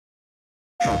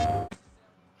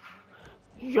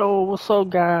Yo, what's up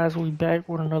guys? We back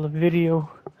with another video.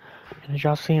 And as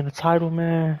y'all see in the title,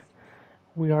 man,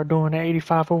 we are doing an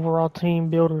 85 overall team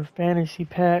builder fantasy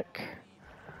pack.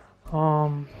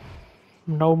 Um,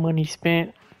 no money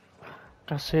spent.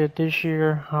 Like I said, this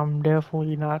year I'm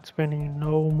definitely not spending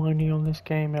no money on this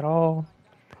game at all.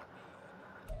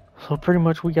 So pretty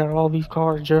much we got all these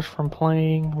cards just from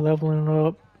playing, leveling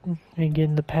up, and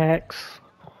getting the packs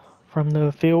from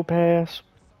the field pass.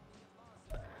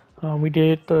 We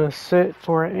did the set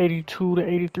for 82 to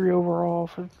 83 overall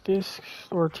for this,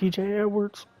 or TJ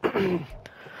Edwards. And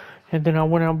then I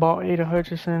went out and bought Ada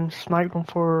Hutchinson, sniped him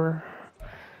for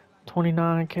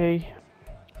 29K.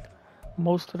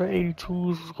 Most of the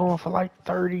 82s was going for like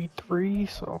 33,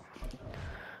 so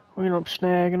we ended up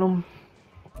snagging them.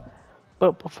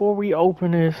 But before we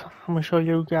open this, I'm gonna show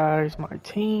you guys my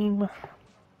team.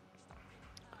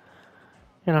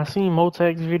 And I seen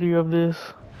Motek's video of this,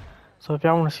 so if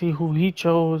y'all want to see who he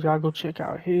chose, y'all go check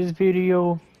out his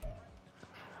video.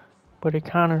 But it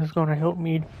kind of is gonna help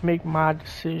me make my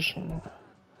decision.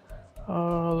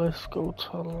 Let's go to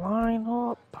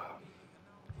lineup.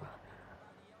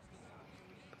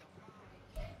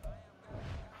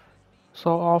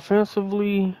 So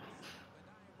offensively,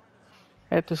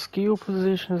 at the skill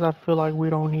positions, I feel like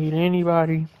we don't need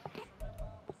anybody.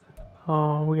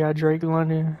 We got Drake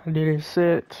London. I did his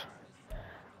set.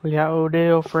 We got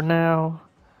Odell for now.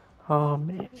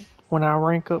 When I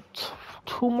rank up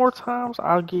two more times,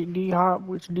 I'll get D-Hop,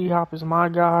 which D-Hop is my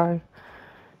guy.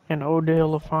 And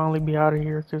Odell will finally be out of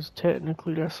here because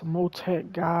technically that's a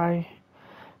Motec guy.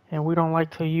 And we don't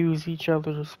like to use each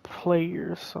other as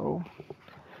players. So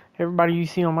everybody you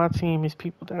see on my team is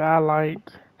people that I like.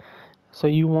 So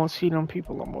you won't see them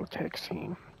people on Motec's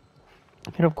team.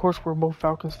 And of course, we're both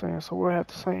Falcons fans, so we'll have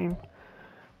the same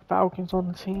Falcons on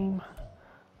the team.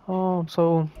 And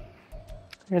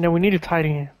then we need a tight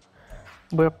end.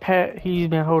 But Pat, he's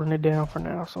been holding it down for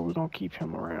now, so we're gonna keep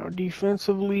him around.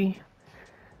 Defensively,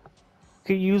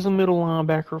 could use a middle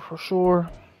linebacker for sure.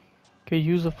 Could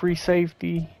use a free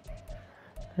safety,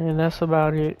 and that's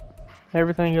about it.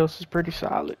 Everything else is pretty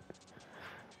solid.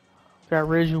 Got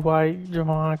Reggie White,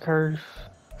 Javon Curse,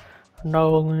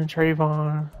 Nolan,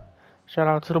 Trayvon. Shout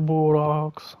out to the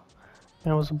Bulldogs.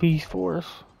 That was a beast for us.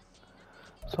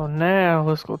 So now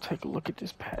let's go take a look at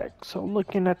this pack. So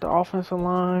looking at the offensive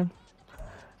line,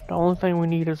 the only thing we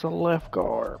need is a left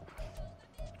guard.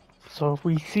 So if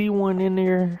we see one in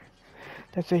there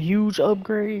that's a huge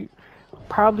upgrade, I'm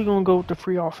probably gonna go with the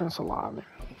free offensive lineman.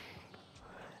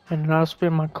 And then I'll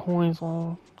spend my coins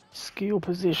on skill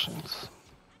positions.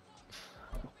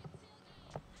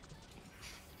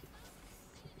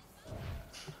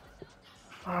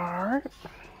 Alright.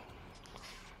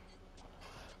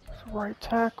 Right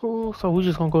tackle. So we're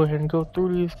just gonna go ahead and go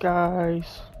through these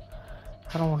guys.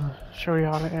 I don't want to show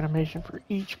y'all the animation for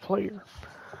each player.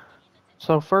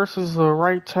 So first is the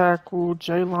right tackle,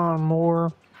 Jalen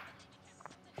Moore.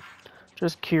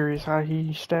 Just curious how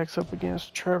he stacks up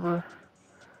against Trevor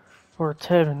or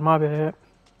Tevin. My bad.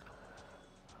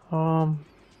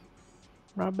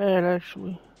 Not bad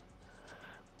actually,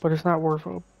 but it's not worth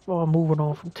moving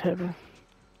on from Tevin.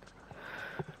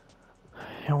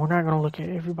 And we're not gonna look at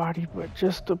everybody, but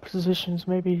just the positions.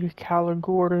 Maybe Kyler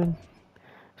Gordon.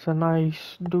 It's a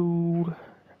nice dude.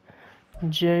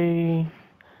 Jay,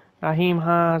 Naheem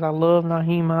Hines. I love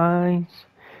Naheem Hines,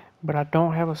 but I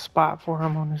don't have a spot for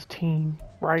him on this team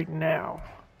right now.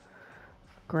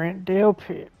 Grant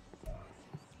Delpit.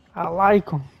 I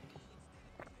like him.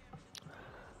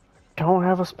 Don't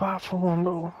have a spot for him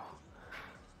though.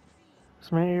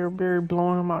 This man Airberry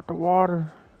blowing him out the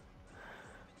water.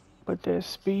 But that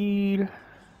speed,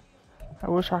 I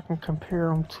wish I can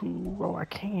compare him to, oh I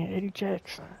can't, Eddie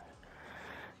Jackson.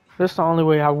 That's the only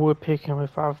way I would pick him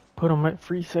if I put him at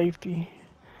free safety.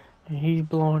 And he's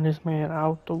blowing this man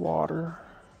out the water.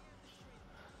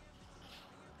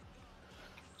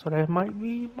 So that might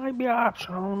be an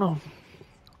option, I don't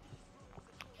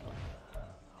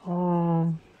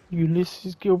know.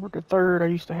 Ulysses Gilbert III, I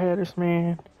used to have this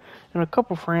man in a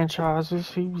couple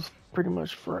franchises. He was pretty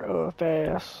much for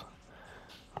fast.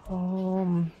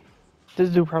 This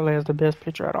dude probably has the best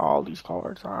picture out of all these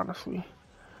cards, honestly.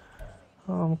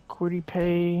 Quiddy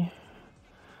Pay.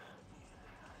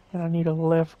 And I need a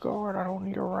left guard. I don't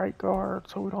need a right guard,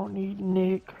 so we don't need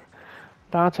Nick.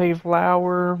 Dante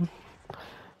Flower.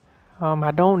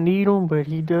 I don't need him, but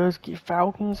he does get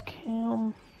Falcons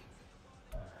Kim.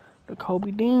 The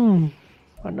Kobe Dean.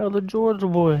 Another Georgia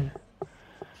boy.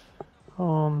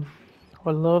 Would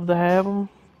love to have him,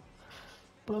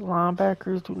 but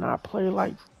linebackers do not play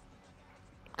like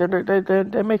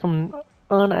they make them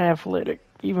unathletic,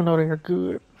 even though they're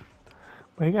good.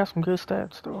 But he got some good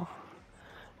stats though.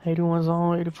 81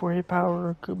 zone, 84 hit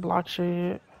power, good block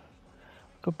shed,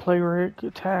 good play rate,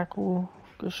 good tackle,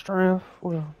 good strength.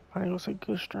 Well, I ain't gonna say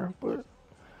good strength, but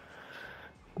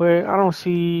I don't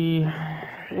see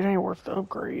it ain't worth the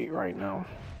upgrade right now.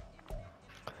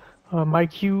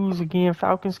 Mike Hughes again,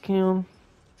 Falcons Kim.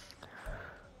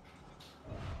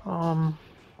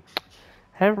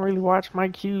 Haven't really watched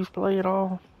Mike Hughes play at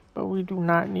all, but we do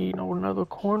not need another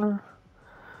corner.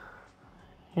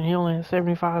 And he only has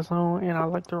 75 zone, and I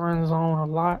like to run zone a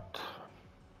lot.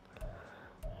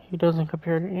 He doesn't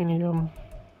compare to any of them.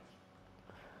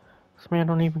 This man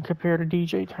don't even compare to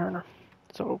DJ Turner.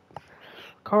 So,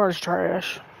 card's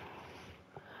trash.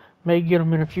 May get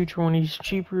him in the future when he's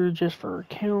cheaper, just for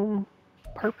Kim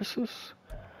purposes.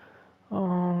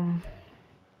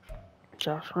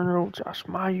 Josh Reynolds, Josh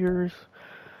Myers,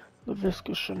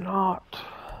 LaVisca Chenault,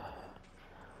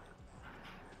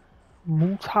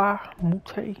 Mute. I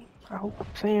hope I'm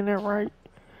saying that right.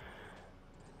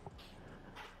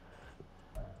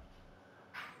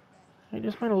 He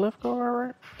just made a left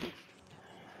guard, right?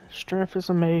 Strength is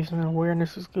amazing.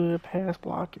 Awareness is good. Pass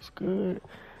block is good.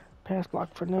 Pass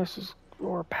block finesse is,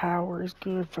 or power is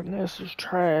good. Finesse is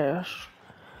trash.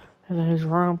 And then his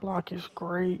run block is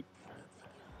great.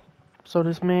 So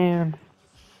this man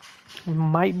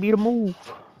might be the move.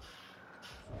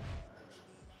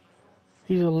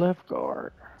 He's a left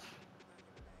guard.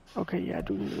 Okay, yeah, I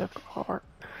do need a left guard.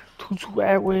 Tutu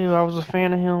Atwell, I was a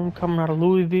fan of him coming out of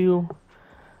Louisville.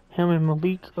 Him and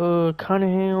Malik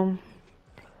Cunningham,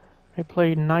 they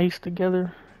played nice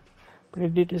together. But they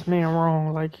did this man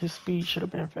wrong. Like, his speed should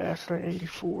have been faster than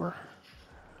 84.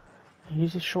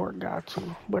 He's a short guy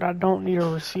too. But I don't need a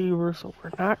receiver, so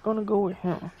we're not going to go with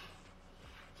him.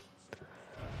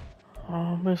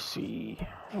 Let's see.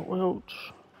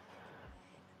 Welch.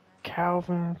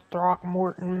 Calvin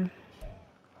Throckmorton.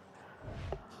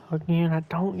 Again, I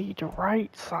don't need the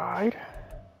right side.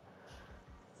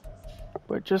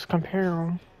 But just compare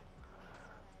them.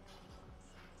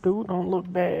 Dude don't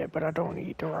look bad, but I don't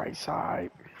need the right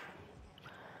side.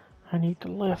 I need the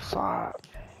left side.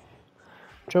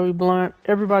 Joey Blunt.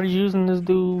 Everybody's using this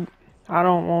dude. I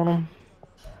don't want him.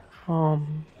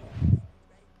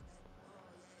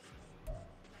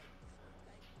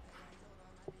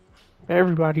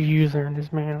 Everybody's using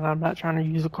this man, and I'm not trying to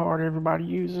use a card everybody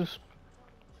uses.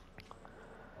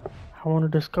 I want to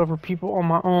discover people on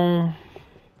my own.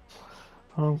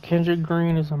 Kendrick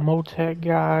Green is a Motec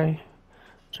guy.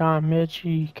 John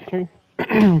Mechie came,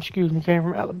 excuse me, came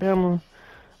from Alabama.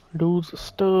 Dude's a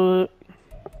stud.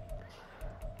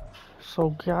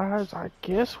 So guys, I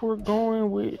guess we're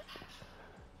going with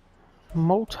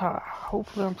Moti.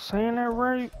 Hopefully I'm saying that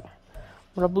right.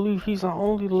 But I believe he's the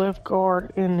only left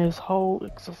guard in this whole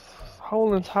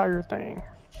entire thing.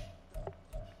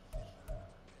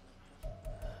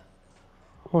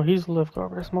 Well, he's a left guard,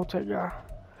 but that's Motec guy.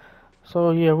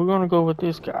 So yeah, we're gonna go with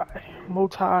this guy,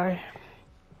 Moti,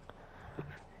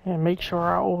 and make sure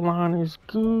our O-line is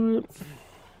good.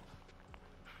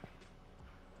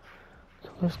 So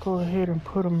let's go ahead and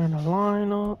put him in a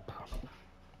lineup.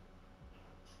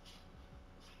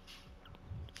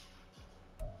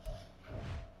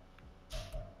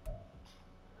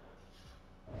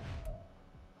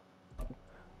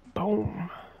 Boom.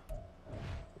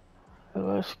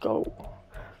 Let's go.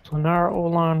 So now our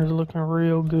O-line is looking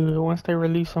real good. Once they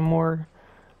release some more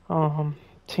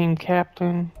team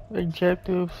captain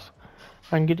objectives,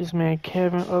 I can get this man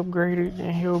Kevin upgraded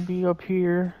and he'll be up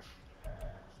here.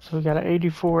 So we got an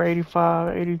 84,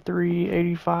 85, 83,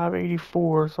 85,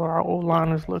 84. So our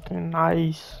O-line is looking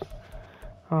nice.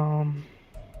 Yeah,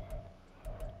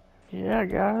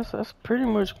 guys, that's pretty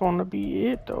much going to be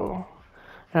it though.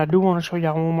 And I do want to show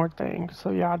y'all one more thing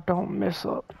so y'all don't mess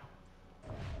up.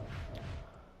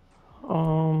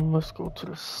 Let's go to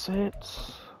the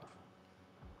sets.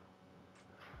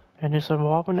 And it's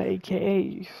involving the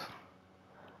AKAs.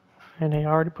 And they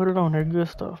already put it on there, good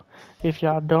stuff. If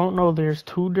y'all don't know, there's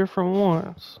two different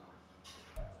ones.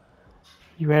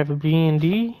 You have a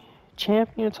BND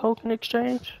champion token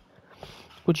exchange,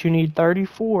 which you need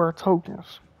 34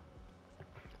 tokens.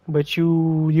 But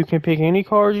you can pick any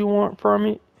card you want from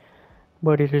it,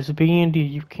 but it is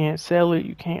BND. You can't sell it,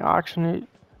 you can't auction it.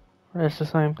 That's the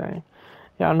same thing.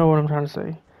 Y'all know what I'm trying to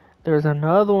say. There's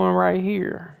another one right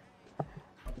here.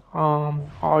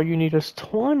 All you need is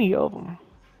 20 of them.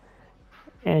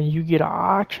 And you get an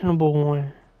auctionable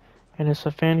one. And it's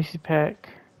a fantasy pack.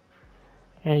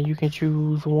 And you can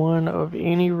choose one of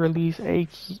any release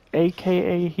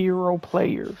AKA hero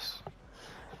players.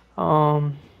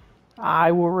 I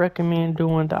I would recommend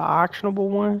doing the auctionable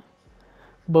one,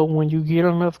 but when you get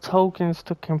enough tokens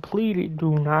to complete it,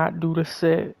 do not do the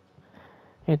set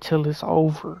until it's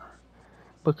over.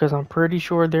 Because I'm pretty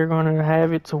sure they're going to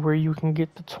have it to where you can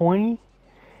get the 20,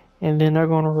 and then they're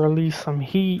going to release some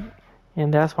heat,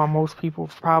 and that's why most people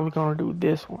are probably going to do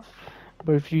this one.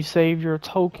 But if you save your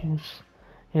tokens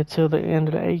until the end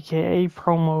of the AKA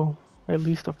promo, at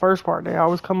least the first part, they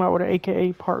always come out with an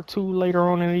AKA part 2 later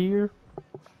on in the year.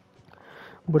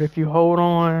 But if you hold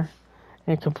on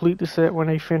and complete the set when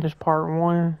they finish part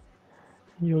 1,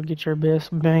 you'll get your best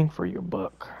bang for your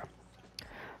buck.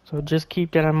 So just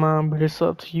keep that in mind, but it's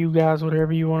up to you guys,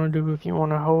 whatever you want to do. If you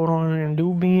want to hold on and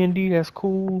do BND, that's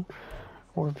cool.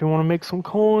 Or if you want to make some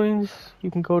coins,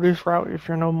 you can go this route if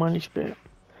you're no money spent.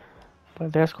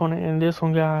 But that's going to end this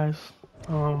one, guys.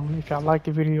 If y'all like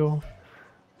the video,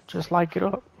 just like it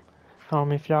up.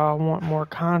 If y'all want more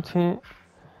content,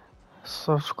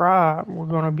 subscribe. We're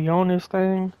going to be on this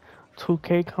thing.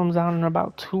 2K comes out in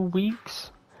about 2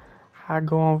 weeks. I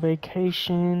go on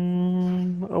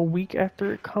vacation a week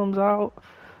after it comes out.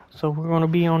 So we're going to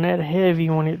be on that heavy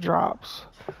when it drops.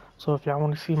 So if y'all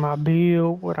want to see my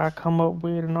build, what I come up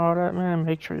with and all that, man,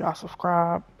 make sure y'all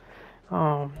subscribe.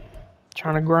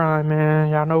 Trying to grind, man.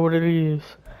 Y'all know what it is.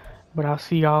 But I'll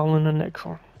see y'all in the next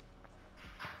one.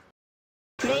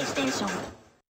 PlayStation